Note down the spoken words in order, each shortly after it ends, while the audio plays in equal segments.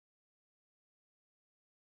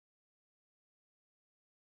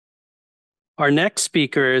Our next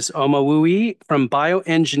speaker is Omowuyi from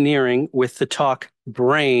Bioengineering with the talk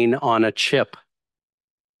Brain on a Chip.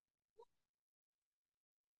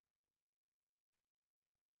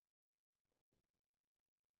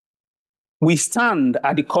 We stand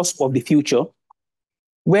at the cusp of the future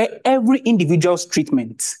where every individual's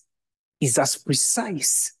treatment is as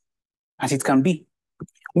precise as it can be,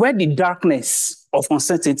 where the darkness of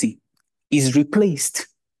uncertainty is replaced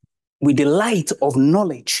with the light of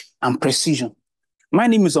knowledge and precision. My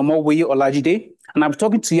name is Omowuyi Olajide, and I'm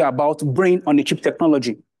talking to you about brain on a chip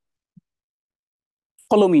technology.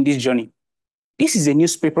 Follow me in this journey. This is a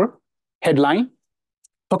newspaper headline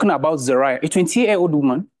talking about Zariah, a 20-year-old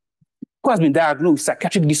woman who has been diagnosed with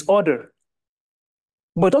psychiatric disorder.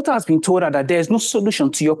 But doctor has been told her that there is no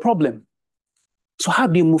solution to your problem. So how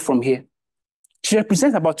do you move from here? She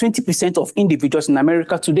represents about 20% of individuals in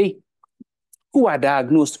America today who are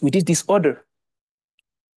diagnosed with this disorder.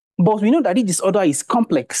 But we know that this disorder is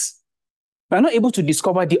complex. We are not able to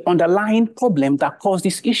discover the underlying problem that caused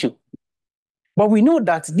this issue. But we know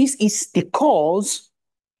that this is the cause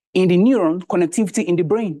in the neuron connectivity in the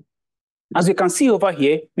brain. As we can see over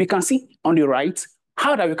here, we can see on the right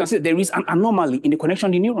how that we can see that there is an anomaly in the connection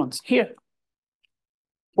of the neurons here.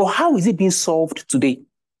 But how is it being solved today?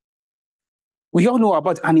 We all know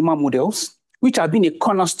about animal models, which have been a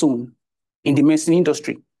cornerstone in the medicine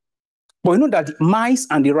industry. But we know that the mice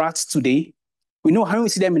and the rats today, we know how we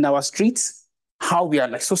see them in our streets, how we are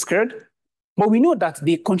like so scared. But we know that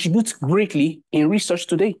they contribute greatly in research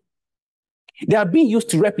today. They are being used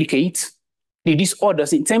to replicate the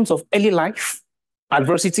disorders in terms of early life,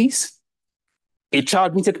 adversities, a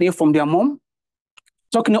child being taken away from their mom,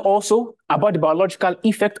 talking also about the biological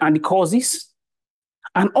effect and the causes,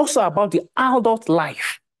 and also about the adult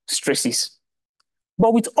life stresses.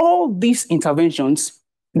 But with all these interventions,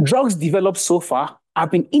 drugs developed so far have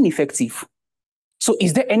been ineffective. So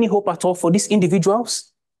is there any hope at all for these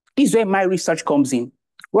individuals? This is where my research comes in,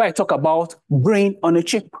 where I talk about brain on a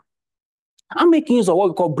chip. I'm making use of what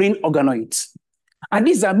we call brain organoids. And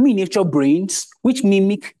these are miniature brains which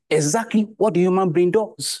mimic exactly what the human brain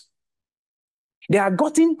does. They are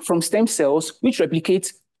gotten from stem cells which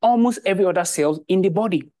replicate almost every other cell in the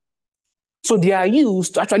body. So they are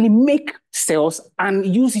used to actually make cells and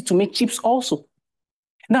use it to make chips also.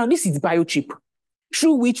 Now, this is biochip,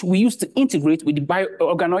 through which we use to integrate with the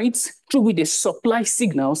bioorganoids, through which they supply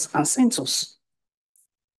signals and sensors.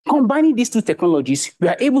 Combining these two technologies, we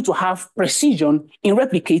are able to have precision in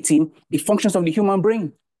replicating the functions of the human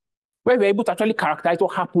brain, where we're able to actually characterize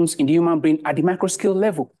what happens in the human brain at the microscale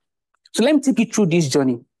level. So let me take you through this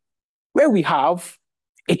journey, where we have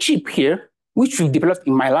a chip here, which we've developed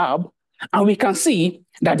in my lab, and we can see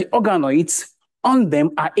that the organoids on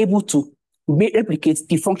them are able to replicate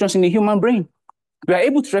the functions in the human brain. We are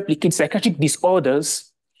able to replicate psychiatric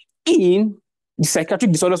disorders in the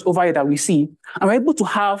psychiatric disorders over here that we see, and we're able to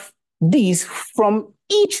have these from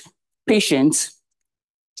each patient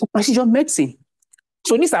for precision medicine.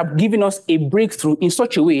 So these are giving us a breakthrough in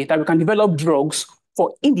such a way that we can develop drugs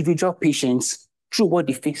for individual patients through what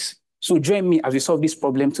they face. So join me as we solve this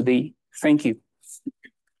problem today. Thank you.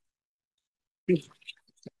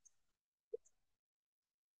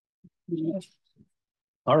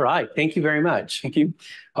 All right. Thank you very much. Thank you.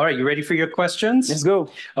 All right. You ready for your questions? Let's go.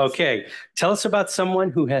 Okay. Tell us about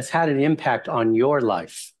someone who has had an impact on your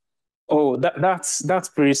life. Oh, that's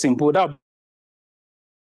pretty simple. What's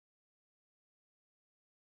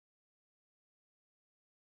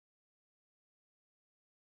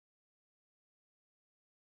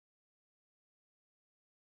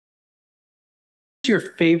your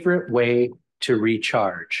favorite way to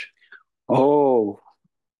recharge? Oh,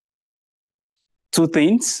 two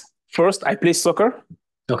things. First, I play soccer.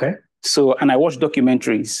 Okay. So, and I watch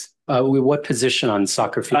documentaries. What position on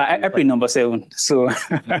soccer field? I play number 7. So,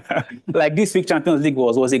 like this week, Champions League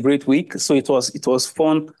was a great week. So it was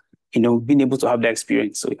fun, being able to have that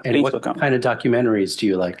experience. So, and what kind of documentaries do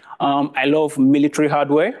you like? I love military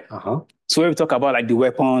hardware. Uh-huh. So where we talk about like the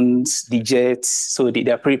weapons, the jets. So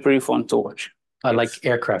they're pretty fun to watch. I like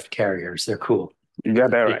aircraft carriers. They're cool. You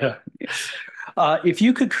got that right. Yeah. If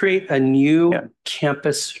you could create a new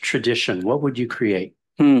campus tradition, what would you create?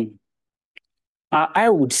 I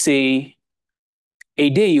would say a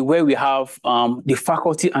day where we have the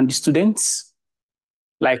faculty and the students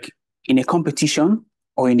like in a competition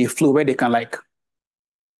or in a flow where they can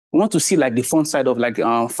we want to see like the fun side of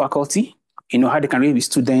faculty, how they can relate with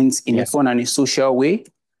students in a fun and a social way.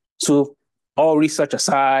 So all research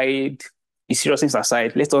aside, the seriousness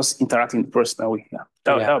aside, let us interact in the personal way.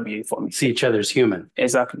 That would be it for me. See each other as human.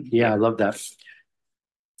 Exactly. Yeah, I love that.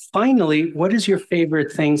 Finally, what is your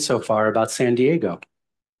favorite thing so far about San Diego?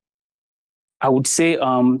 I would say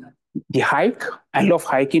the hike. I love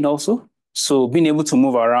hiking also. So being able to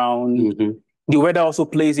move around, the weather also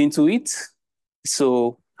plays into it.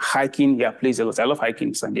 So hiking, yeah, plays a lot. I love hiking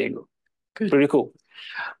in San Diego. Good. Pretty cool.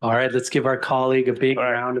 All right, let's give our colleague a big All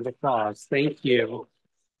right. round of applause. Thank you.